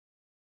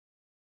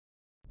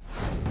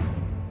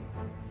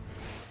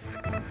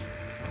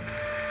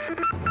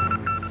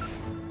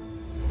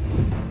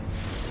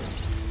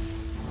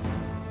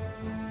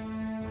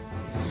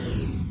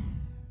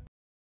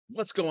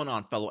What's going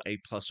on, fellow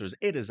A-Plusers?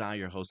 It is I,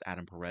 your host,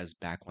 Adam Perez,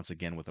 back once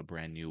again with a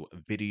brand new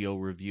video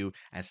review.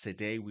 As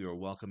today we are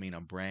welcoming a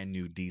brand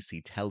new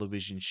DC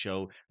television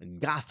show,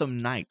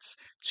 Gotham Knights,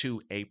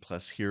 to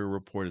A-Plus Hero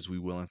Report, as we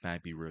will in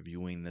fact be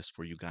reviewing this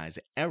for you guys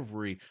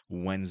every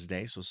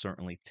Wednesday. So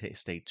certainly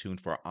stay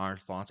tuned for our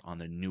thoughts on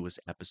the newest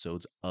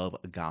episodes of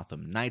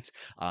Gotham Knights.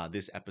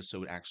 This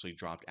episode actually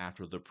dropped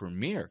after the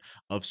premiere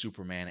of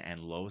Superman and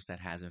Lois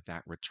that has in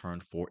fact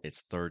returned for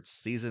its third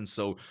season.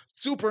 So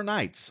Super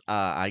Knights,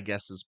 I guess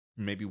is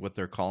maybe what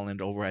they're calling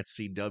it over at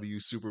CW.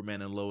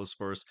 Superman and Lois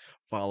first,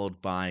 followed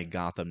by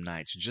Gotham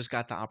Knights. Just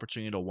got the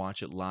opportunity to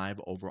watch it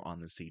live over on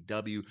the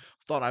CW.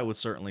 Thought I would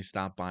certainly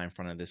stop by in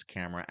front of this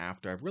camera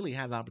after I've really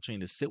had the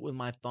opportunity to sit with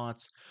my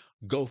thoughts,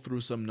 go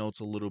through some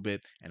notes a little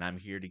bit, and I'm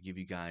here to give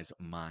you guys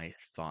my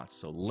thoughts.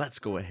 So let's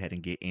go ahead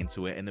and get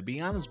into it. And to be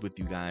honest with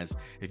you guys,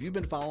 if you've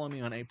been following me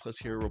on A Plus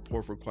Hero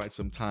Report for quite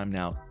some time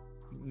now,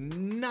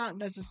 not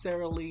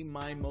necessarily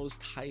my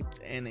most hyped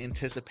and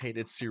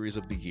anticipated series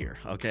of the year,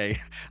 okay?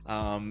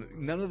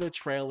 None of the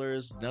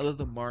trailers, none of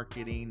the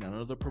marketing, none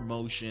of the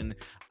promotion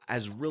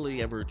has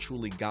really ever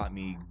truly got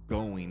me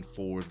going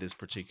for this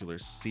particular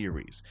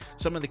series.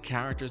 Some of the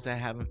characters that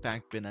have in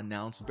fact been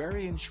announced,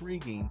 very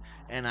intriguing,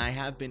 and I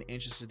have been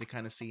interested to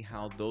kind of see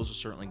how those are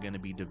certainly going to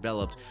be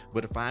developed.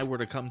 But if I were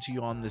to come to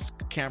you on this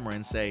camera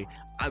and say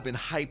I've been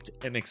hyped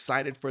and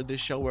excited for this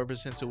show ever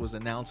since it was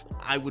announced,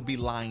 I would be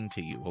lying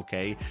to you,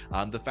 okay?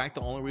 The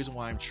only reason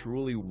why I'm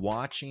truly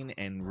watching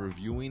and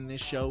reviewing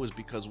this show is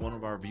because one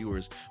of our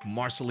viewers,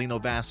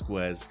 Marcelino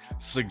Vasquez,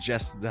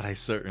 suggested that I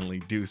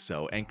certainly do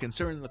so. And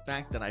considering the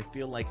fact that I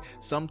feel like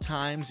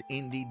sometimes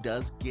indie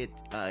does get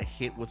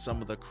hit with some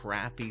of the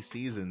crappy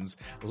seasons,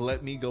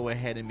 let me go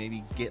ahead and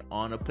maybe get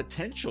on a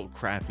potential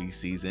crappy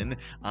season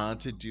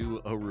to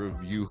do a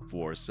review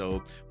for.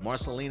 So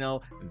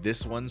Marcelino,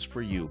 this one's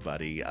for you,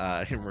 buddy,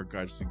 in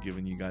regards to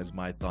giving you guys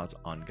my thoughts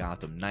on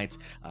Gotham Knights.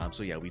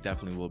 So yeah, we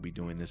definitely will be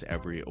doing this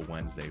every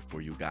Wednesday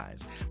for you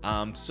guys.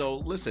 So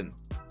listen,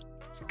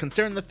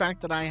 considering the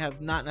fact that I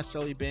have not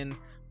necessarily been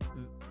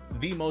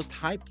the most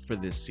hyped for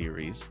this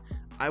series,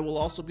 I will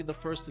also be the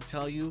first to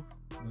tell you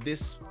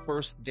this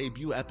first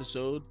debut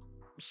episode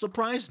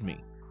surprised me.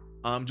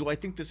 Do I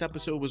think this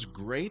episode was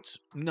great?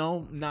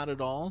 No, not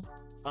at all.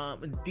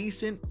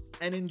 Decent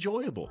and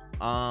enjoyable,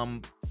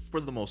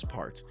 for the most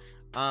part.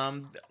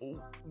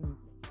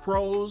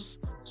 Pros,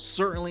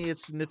 certainly a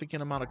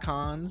significant amount of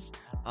cons,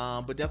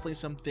 but definitely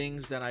some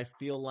things that I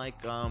feel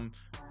like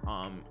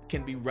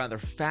can be rather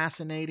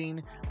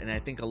fascinating, and I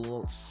think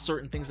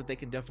certain things that they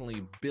can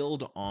definitely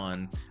build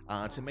on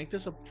to make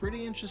this a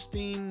pretty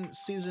interesting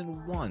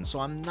season one. So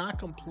I'm not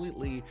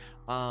completely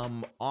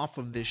off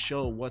of this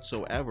show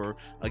whatsoever.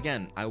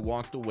 Again, I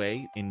walked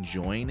away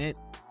enjoying it,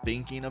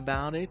 thinking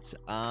about it,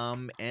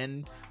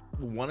 and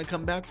want to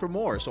come back for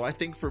more. So I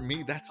think for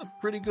me, that's a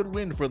pretty good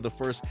win for the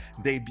first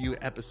debut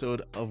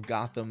episode of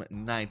Gotham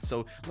Knights.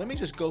 So let me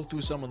just go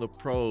through some of the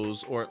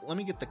pros, or let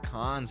me get the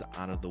cons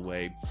out of the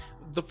way.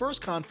 The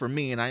first con for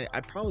me, and I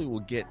probably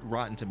will get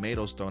Rotten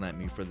Tomatoes thrown at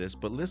me for this,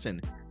 but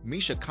listen,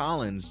 Misha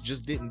Collins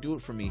just didn't do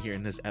it for me here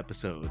in this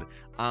episode.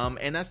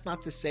 And that's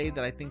not to say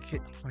that I think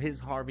his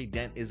Harvey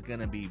Dent is going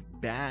to be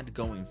bad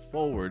going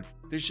forward.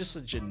 There's just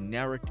a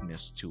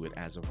genericness to it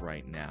as of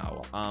right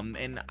now.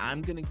 And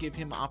I'm going to give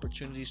him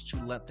opportunities to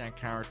let that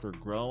character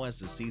grow as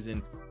the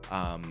season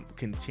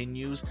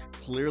continues.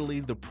 Clearly,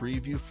 the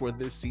preview for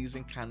this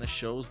season kind of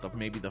shows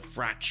maybe the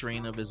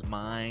fracturing of his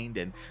mind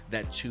and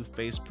that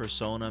two-faced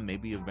persona,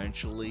 maybe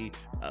eventually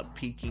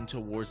peaking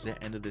towards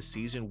the end of the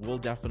season. We'll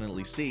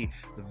definitely see.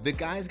 The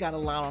guy's got a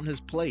lot on his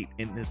plate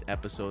in this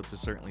episode, to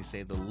certainly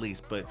say the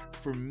least. But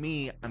for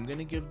me, I'm going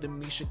to give the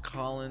Misha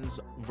Collins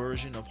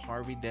version of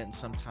Harvey Dent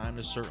some time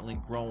to certainly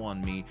grow on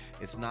me.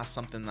 It's not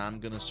something that I'm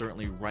going to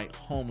certainly write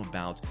home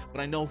about, but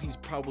I know he's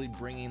probably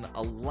bringing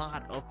a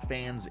lot of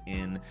fans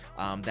in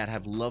that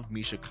have loved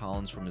Misha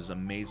Collins from his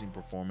amazing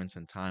performance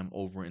and time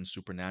over in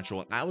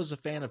Supernatural. I was a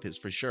fan of his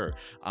for sure,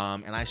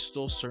 and I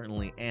still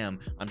certainly am.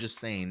 I'm just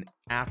saying,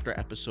 after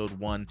episode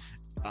one,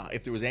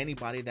 if there was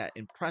anybody that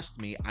impressed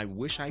me, I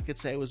wish I could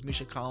say it was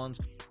Misha Collins,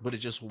 but it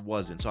just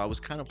wasn't. So I was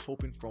kind of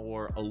hoping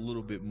for a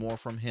little bit more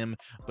from him.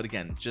 But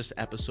again, just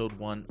episode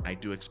one, I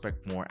do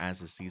expect more as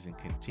the season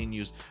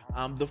continues.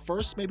 The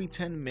first maybe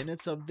 10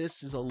 minutes of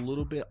this is a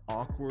little bit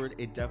awkward.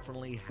 It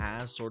definitely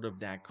has sort of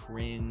that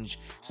cringe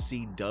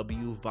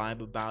CW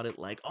vibe about it.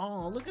 Like,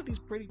 oh, look at these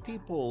pretty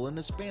people in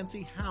this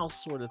fancy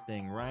house sort of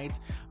thing, right?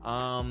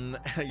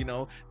 You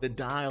know, the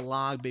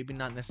dialogue, maybe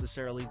not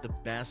necessarily the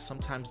best.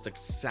 Sometimes the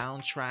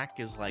soundtrack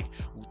is like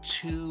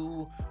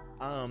too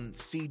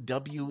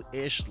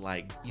CW-ish,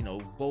 like, you know,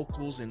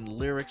 vocals and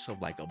lyrics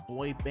of like a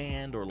boy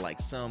band or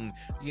like some,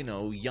 you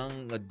know,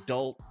 young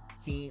adult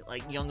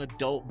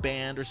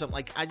band or something.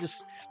 Like,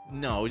 just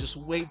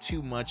way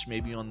too much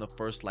maybe on the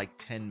first like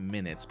 10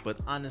 minutes. But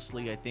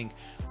honestly, I think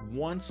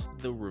once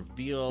the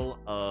reveal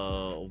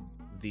of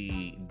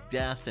the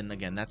death, and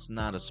again, that's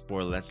not a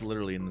spoiler, that's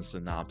literally in the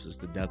synopsis,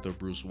 the death of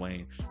Bruce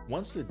Wayne.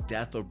 Once the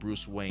death of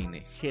Bruce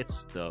Wayne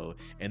hits, though,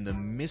 and the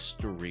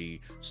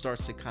mystery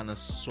starts to kind of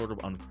sort of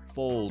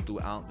unfold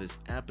throughout this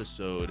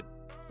episode,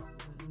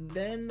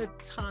 then the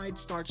tide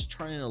starts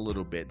turning a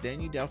little bit.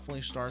 Then you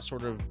definitely start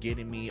sort of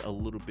getting me a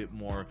little bit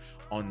more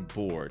on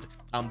board.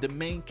 The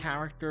main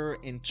character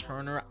in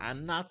Turner,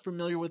 I'm not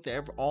familiar with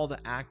all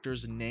the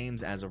actors'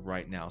 names as of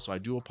right now, so I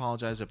do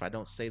apologize if I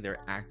don't say their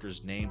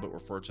actor's name but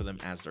refer to them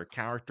as their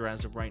character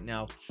as of right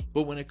now.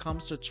 But when it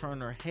comes to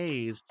Turner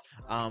Hayes,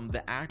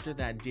 the actor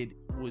that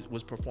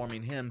was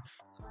performing him,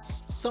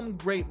 some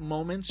great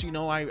moments.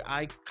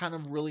 I kind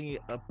of really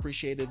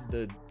appreciated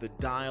the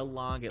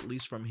dialogue, at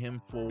least from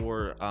him,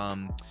 for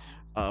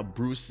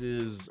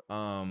Bruce's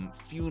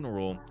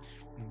funeral.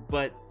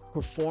 But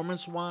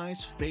performance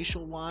wise,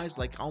 facial wise,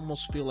 like, I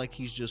almost feel like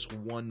he's just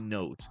one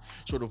note,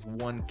 sort of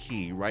one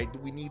key, right?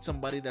 We need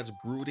somebody that's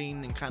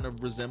brooding and kind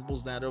of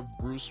resembles that of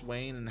Bruce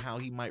Wayne and how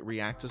he might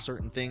react to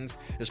certain things,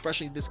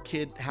 especially this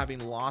kid having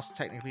lost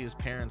technically his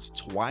parents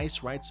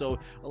twice, right? So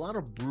a lot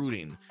of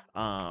brooding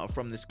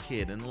from this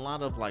kid, and a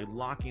lot of like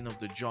locking of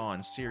the jaw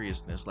and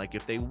seriousness. Like,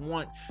 if they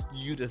want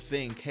you to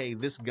think, hey,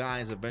 this guy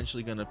is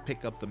eventually going to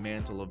pick up the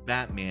mantle of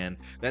Batman,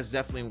 that's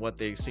definitely what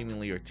they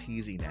seemingly are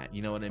teasing at,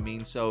 you know what I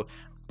mean? So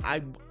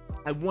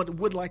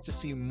would like to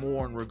see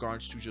more in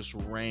regards to just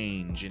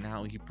range and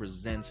how he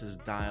presents his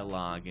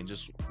dialogue and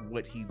just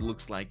what he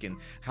looks like and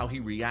how he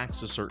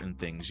reacts to certain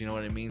things, you know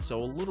what I mean?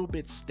 So a little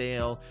bit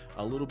stale,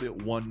 a little bit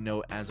one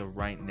note as of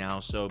right now.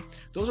 So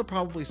those are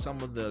probably some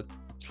of the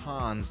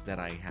cons that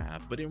I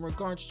have. But in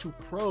regards to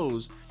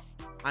pros,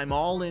 I'm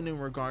all in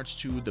regards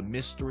to the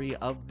mystery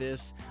of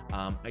this.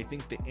 I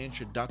think the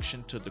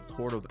introduction to the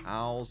Court of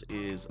Owls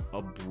is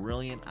a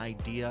brilliant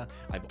idea.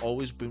 I've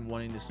always been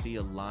wanting to see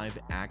a live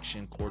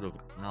action Court of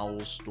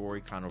Owls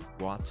story kind of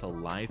brought to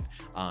life.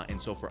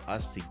 And so for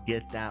us to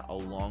get that,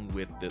 along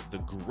with the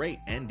great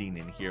ending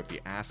in here, if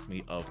you ask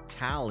me, of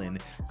Talon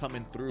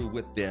coming through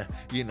with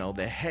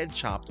the head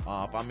chopped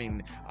off. I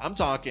mean, I'm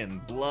talking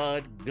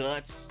blood,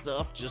 guts,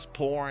 stuff just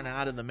pouring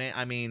out of the man.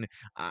 I mean,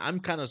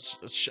 I'm kind of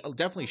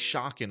definitely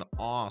shocked and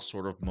awe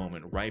sort of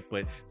moment, right?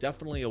 But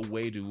definitely a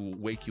way to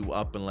wake you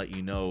up and let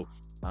you know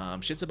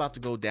shit's about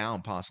to go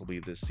down possibly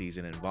this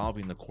season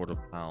involving the Court of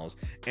Owls.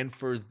 And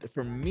for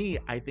me,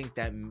 I think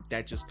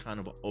that just kind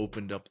of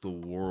opened up the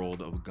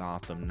world of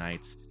Gotham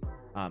Knights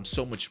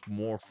so much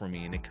more for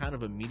me, and it kind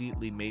of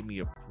immediately made me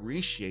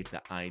appreciate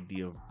the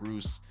idea of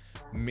Bruce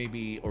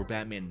or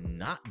Batman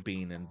not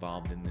being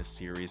involved in this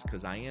series,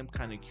 because I am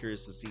kind of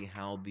curious to see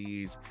how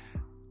these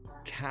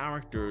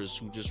characters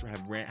who just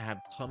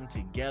have come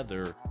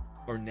together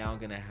are now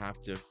going to have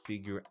to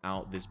figure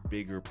out this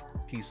bigger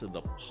piece of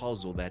the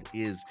puzzle that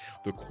is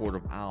the Court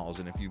of Owls.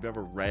 And if you've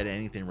ever read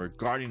anything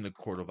regarding the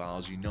Court of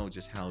Owls, you know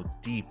just how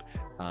deep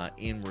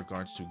in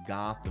regards to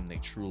Gotham they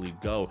truly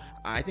go.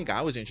 I think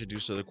I was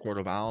introduced to the Court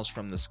of Owls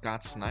from the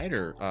Scott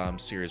Snyder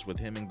series with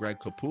him and Greg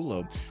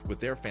Capullo, with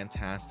their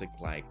fantastic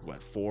 4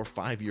 or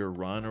 5 year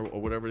run or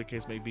whatever the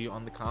case may be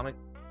on the comic.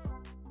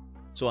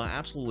 So I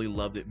absolutely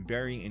loved it.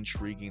 Very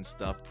intriguing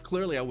stuff.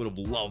 Clearly, I would have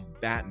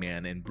loved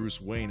Batman and Bruce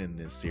Wayne in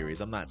this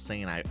series. I'm not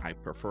saying I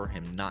prefer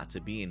him not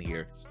to be in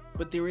here,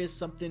 but there is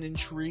something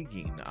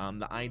intriguing.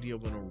 The idea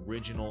of an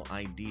original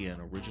idea, an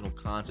original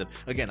concept.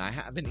 Again, I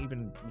haven't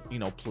even,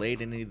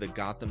 played any of the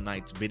Gotham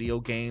Knights video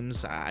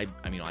games. I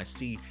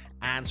see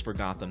ads for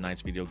Gotham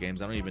Knights video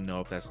games. I don't even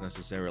know if that's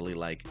necessarily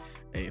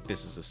if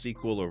this is a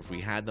sequel or if we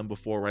had them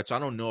before, right? So I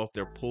don't know if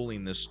they're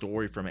pulling this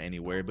story from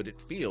anywhere, but it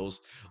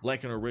feels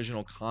like an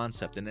original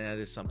concept, and that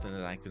is something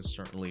that I can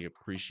certainly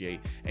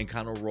appreciate and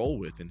kind of roll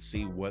with and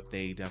see what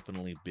they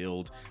definitely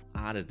build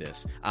out of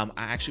this. I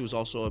actually was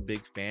also a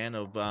big fan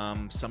of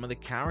some of the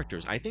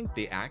characters. I think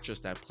the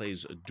actress that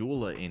plays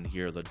Dula in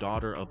here, the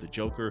daughter of the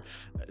Joker,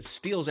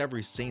 steals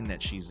every scene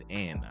that she's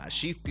in.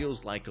 She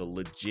feels like a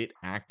legit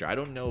actor. I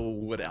don't know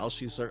what else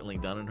she's certainly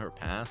done in her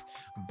past,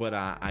 but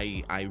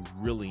I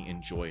really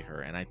enjoy her,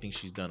 and I think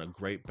she's done a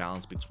great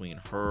balance between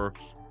her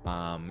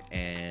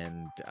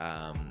and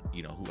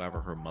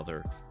whoever her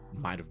mother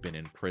might have been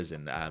in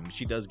prison.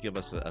 She does give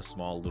us a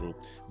small little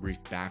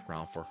brief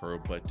background for her,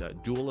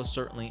 but Dula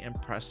certainly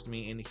impressed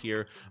me in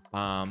here.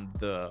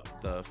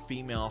 The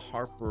female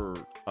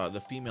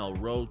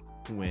Row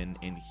twin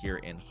in here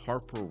in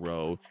Harper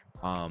Row,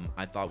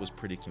 I thought was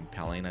pretty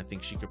compelling. I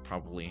think she could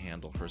probably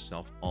handle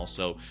herself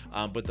also.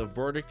 But the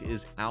verdict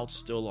is out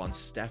still on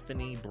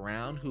Stephanie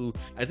Brown, who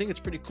I think it's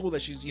pretty cool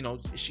that she's,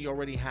 she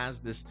already has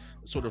this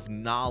sort of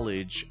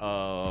knowledge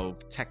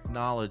of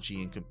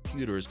technology and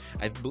computers.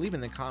 I believe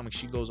in the comics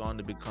she goes on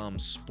to become,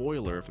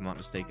 spoiler if I'm not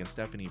mistaken,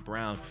 Stephanie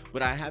Brown.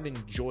 But I have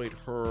enjoyed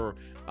her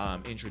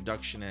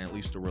introduction and at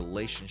least the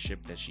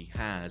relationship that she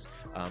has.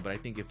 But I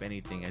think if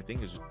anything, I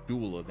think it's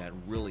Dula that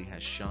really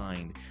has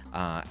shined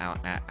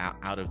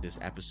out of this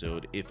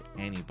episode, if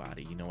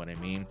anybody, you know what I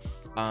mean?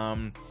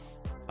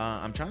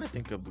 I'm trying to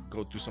think of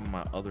go through some of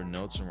my other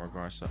notes in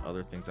regards to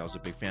other things I was a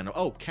big fan of.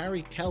 Oh,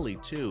 Carrie Kelly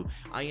too.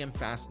 I am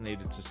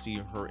fascinated to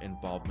see her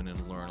involvement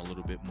and learn a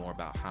little bit more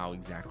about how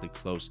exactly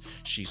close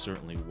she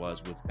certainly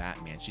was with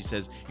Batman. She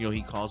says,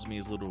 he calls me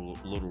his little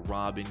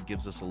Robin,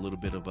 gives us a little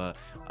bit of a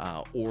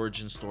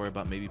origin story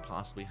about maybe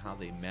possibly how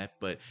they met.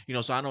 But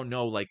so I don't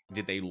know, like,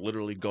 did they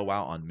literally go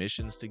out on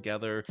missions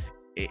together?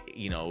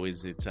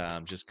 Is it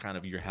just kind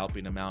of you're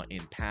helping them out in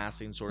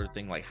passing sort of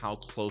thing? Like, how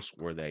close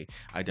were they?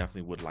 I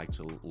definitely would like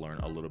to learn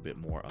a little bit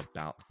more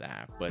about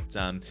that. But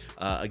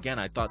again,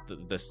 I thought the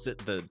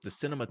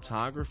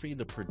cinematography,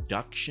 the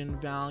production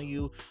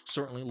value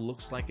certainly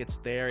looks like it's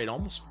there.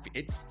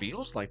 It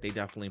feels like they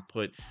definitely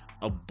put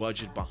a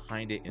budget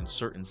behind it in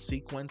certain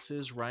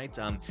sequences, right?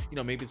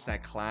 Maybe it's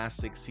that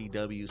classic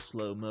CW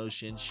slow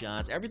motion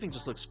shots. Everything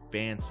just looks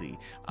fancy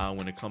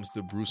when it comes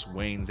to Bruce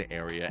Wayne's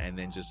area, and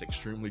then just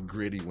extremely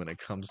gritty when it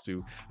comes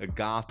to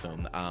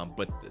Gotham.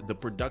 But the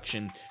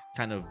production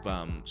kind of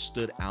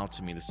stood out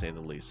to me, to say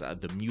the least.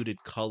 The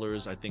muted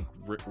colors, I think,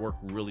 work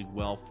really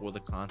well for the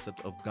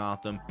concept of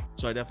Gotham.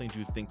 So I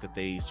definitely do think that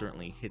they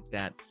certainly hit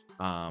that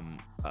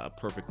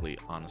perfectly,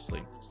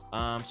 honestly.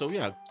 So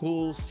yeah,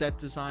 cool set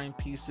design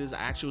pieces. I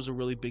actually was a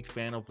really big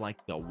fan of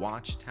like the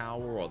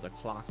watchtower or the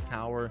clock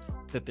tower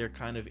that they're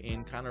kind of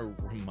in. Kind of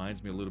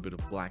reminds me a little bit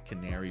of Black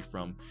Canary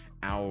from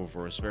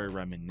Arrowverse, very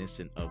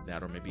reminiscent of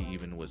that. Or maybe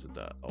even was it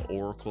the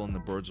Oracle and the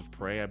Birds of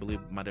Prey? I believe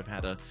might have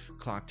had a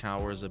clock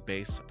tower as a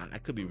base. I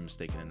could be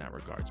mistaken in that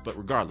regards, but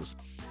regardless,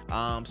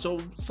 so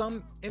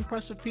some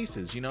impressive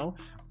pieces.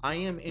 I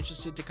am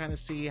interested to kind of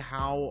see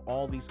how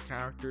all these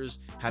characters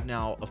have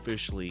now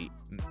officially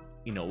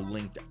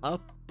linked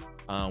up.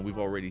 We've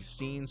already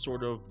seen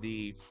sort of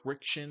the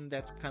friction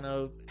that's kind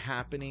of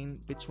happening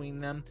between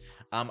them.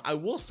 I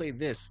will say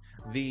this: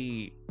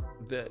 the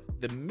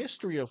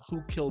mystery of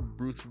who killed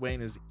Bruce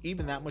Wayne is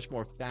even that much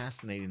more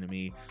fascinating to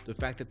me. The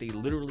fact that they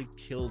literally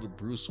killed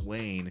Bruce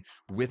Wayne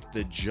with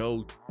the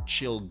Joe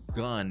Chill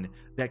gun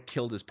that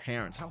killed his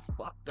parents. How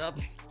fucked up?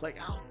 Like,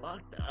 how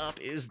fucked up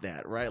is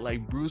that, right?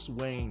 Like, Bruce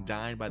Wayne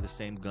died by the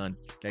same gun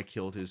that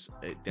killed his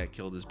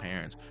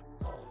parents.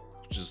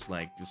 Just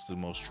like, it's the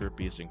most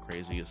trippiest and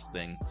craziest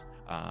thing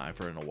I've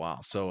heard in a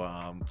while. So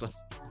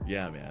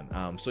yeah,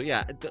 man.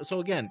 So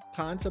again,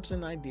 concepts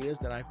and ideas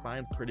that I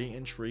find pretty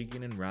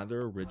intriguing and rather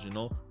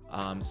original.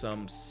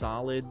 Some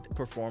solid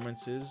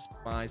performances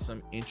by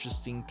some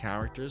interesting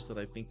characters that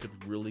I think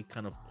could really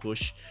kind of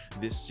push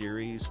this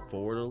series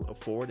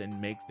forward and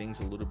make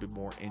things a little bit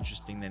more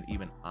interesting than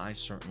even I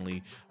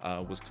certainly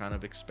was kind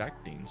of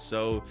expecting.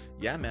 So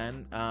yeah,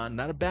 man,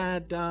 not a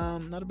bad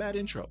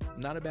intro.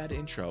 Not a bad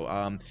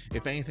intro.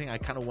 If anything, I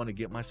kind of want to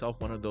get myself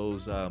one of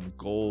those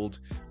gold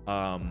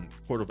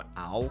Court of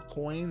Owl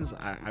coins.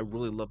 I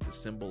really love the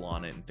symbol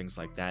on it and things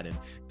like that, and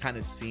kind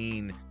of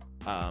seeing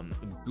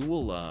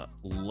Gula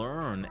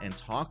learn and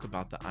talk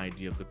about the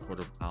idea of the Court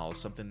of Owls,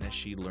 something that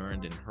she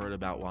learned and heard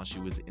about while she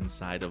was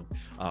inside of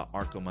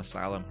Arkham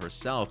Asylum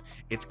herself.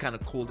 It's kind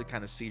of cool to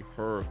kind of see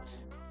her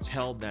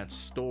tell that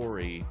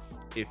story,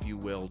 if you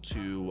will,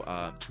 to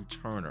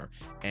Turner,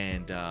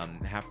 and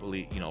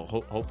happily,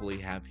 hopefully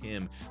have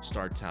him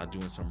start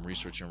doing some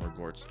research in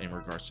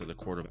regards to the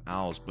Court of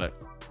Owls. But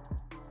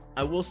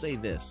I will say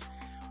this: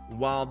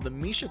 while the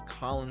Misha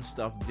Collins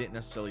stuff didn't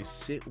necessarily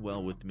sit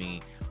well with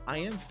me, I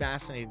am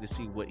fascinated to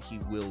see what he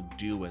will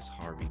do as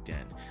Harvey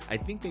Dent. I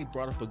think they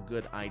brought up a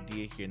good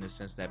idea here, in the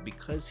sense that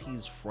because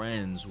he's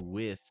friends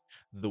with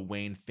the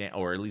Wayne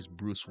or at least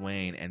Bruce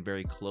Wayne, and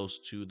very close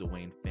to the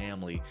Wayne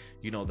family,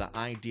 the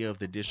idea of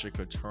the district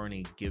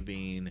attorney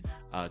giving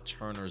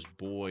Turner's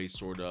boy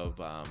sort of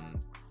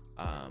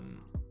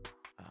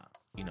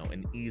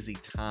an easy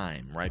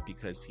time, right?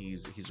 Because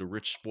he's a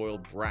rich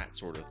spoiled brat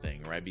sort of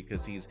thing, right?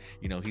 Because he's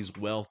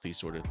wealthy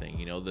sort of thing.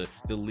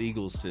 The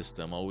legal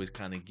system always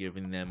kind of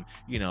giving them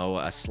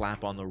a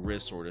slap on the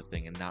wrist sort of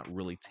thing, and not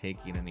really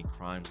taking any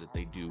crimes that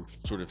they do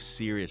sort of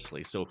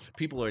seriously. So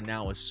people are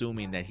now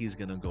assuming that he's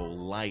gonna go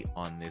light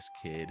on this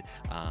kid,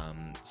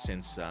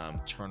 since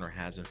Turner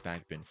has in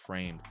fact been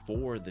framed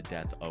for the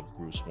death of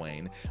Bruce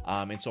Wayne.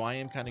 And so I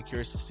am kind of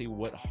curious to see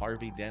what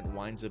Harvey Dent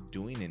winds up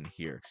doing in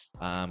here,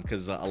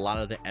 because a lot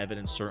of the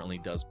evidence certainly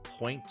does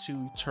point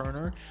to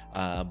Turner,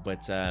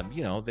 but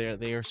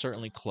they are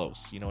certainly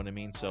close. You know what I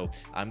mean? So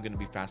I'm going to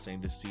be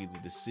fascinated to see the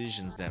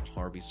decisions that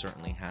Harvey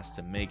certainly has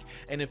to make.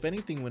 And if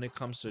anything, when it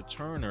comes to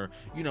Turner,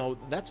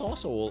 that's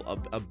also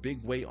a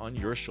big weight on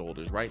your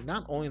shoulders, right?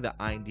 Not only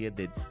the idea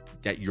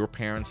that your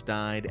parents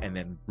died, and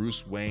then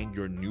Bruce Wayne,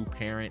 your new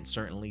parent,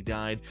 certainly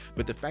died,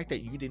 but the fact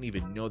that you didn't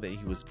even know that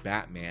he was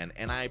Batman.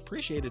 And I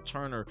appreciated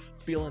Turner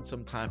feeling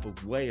some type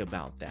of way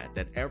about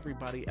that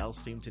everybody else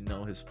seemed to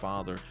know his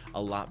father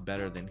a lot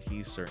better than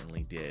he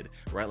certainly did,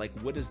 right? Like,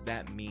 what does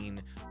that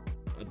mean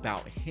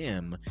about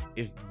him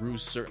if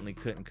Bruce certainly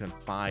couldn't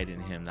confide in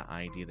him the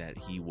idea that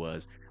he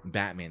was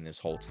Batman this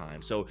whole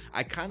time. So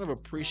I kind of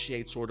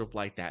appreciate sort of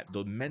like that,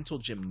 the mental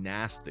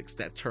gymnastics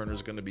that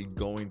Turner's going to be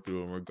going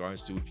through in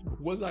regards to,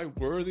 was I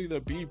worthy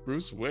to be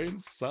Bruce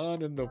Wayne's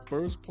son in the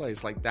first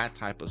place? Like that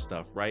type of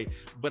stuff, right?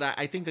 But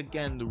I think,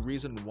 again, the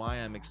reason why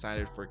I'm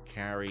excited for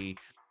Carrie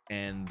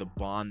and the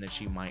bond that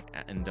she might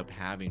end up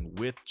having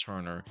with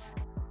Turner,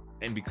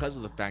 and because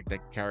of the fact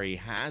that Carrie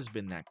has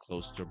been that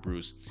close to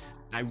Bruce,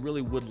 I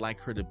really would like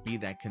her to be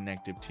that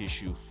connective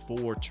tissue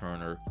for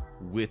Turner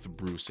with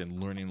Bruce, and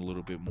learning a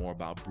little bit more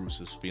about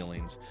Bruce's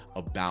feelings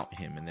about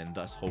him. And then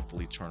thus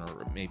hopefully Turner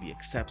maybe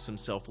accepts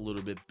himself a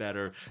little bit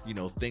better,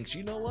 thinks,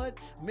 you know what,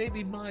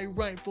 maybe my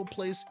rightful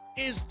place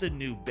is the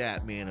new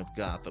Batman of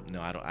Gotham. No,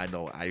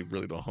 I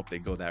really don't hope they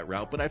go that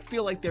route, but I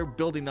feel like they're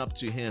building up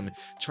to him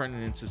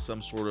turning into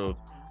some sort of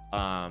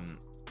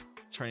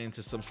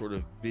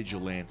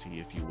vigilante,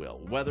 if you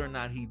will. Whether or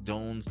not he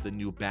dons the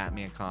new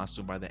Batman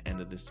costume by the end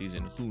of the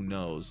season, who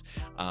knows?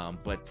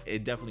 But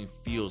it definitely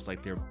feels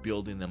like they're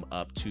building them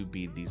up to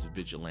be these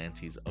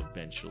vigilantes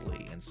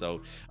eventually. And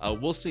so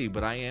we'll see.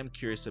 But I am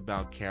curious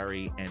about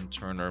Carrie and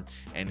Turner,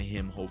 and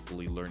him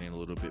hopefully learning a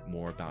little bit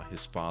more about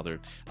his father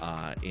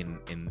in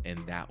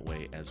that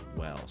way as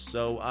well.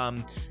 So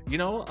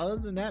other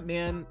than that,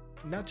 man,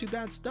 not too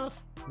bad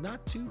stuff.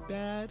 Not too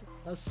bad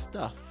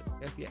stuff,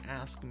 if you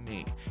ask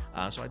me.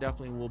 So I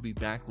definitely will be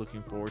back. Looking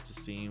forward to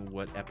seeing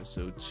what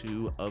episode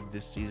 2 of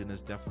this season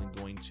is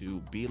definitely going to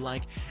be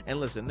like.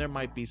 And listen, there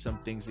might be some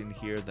things in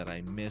here that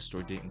I missed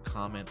or didn't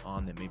comment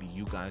on that maybe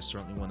you guys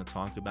certainly want to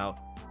talk about.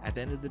 At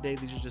the end of the day,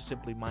 these are just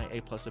simply my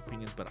A+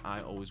 opinions, but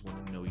I always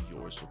want to know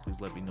yours. So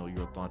please let me know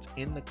your thoughts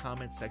in the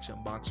comment section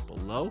box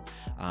below,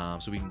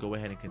 so we can go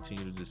ahead and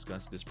continue to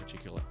discuss this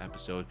particular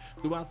episode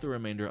throughout the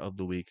remainder of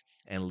the week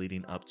and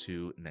leading up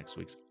to next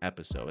week's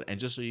episode. And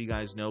just so you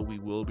guys know, we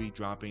will be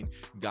dropping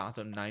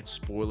Gotham Knights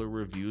spoiler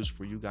reviews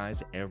for you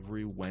guys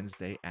every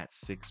Wednesday at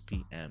 6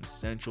 p.m.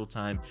 Central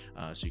Time,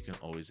 so you can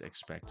always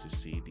expect to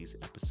see these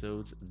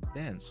episodes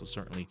then. So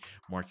certainly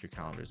mark your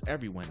calendars,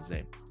 every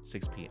Wednesday,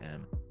 6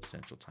 p.m.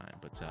 Central Time.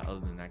 But other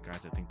than that,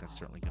 guys, I think that's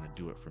certainly going to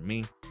do it for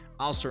me.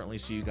 I'll certainly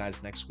see you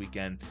guys next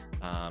weekend.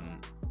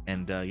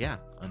 Yeah,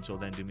 until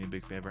then, do me a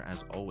big favor.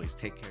 As always,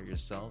 take care of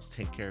yourselves,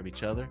 take care of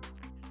each other.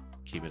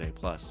 Keep it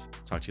A+.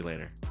 Talk to you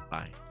later.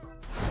 Bye.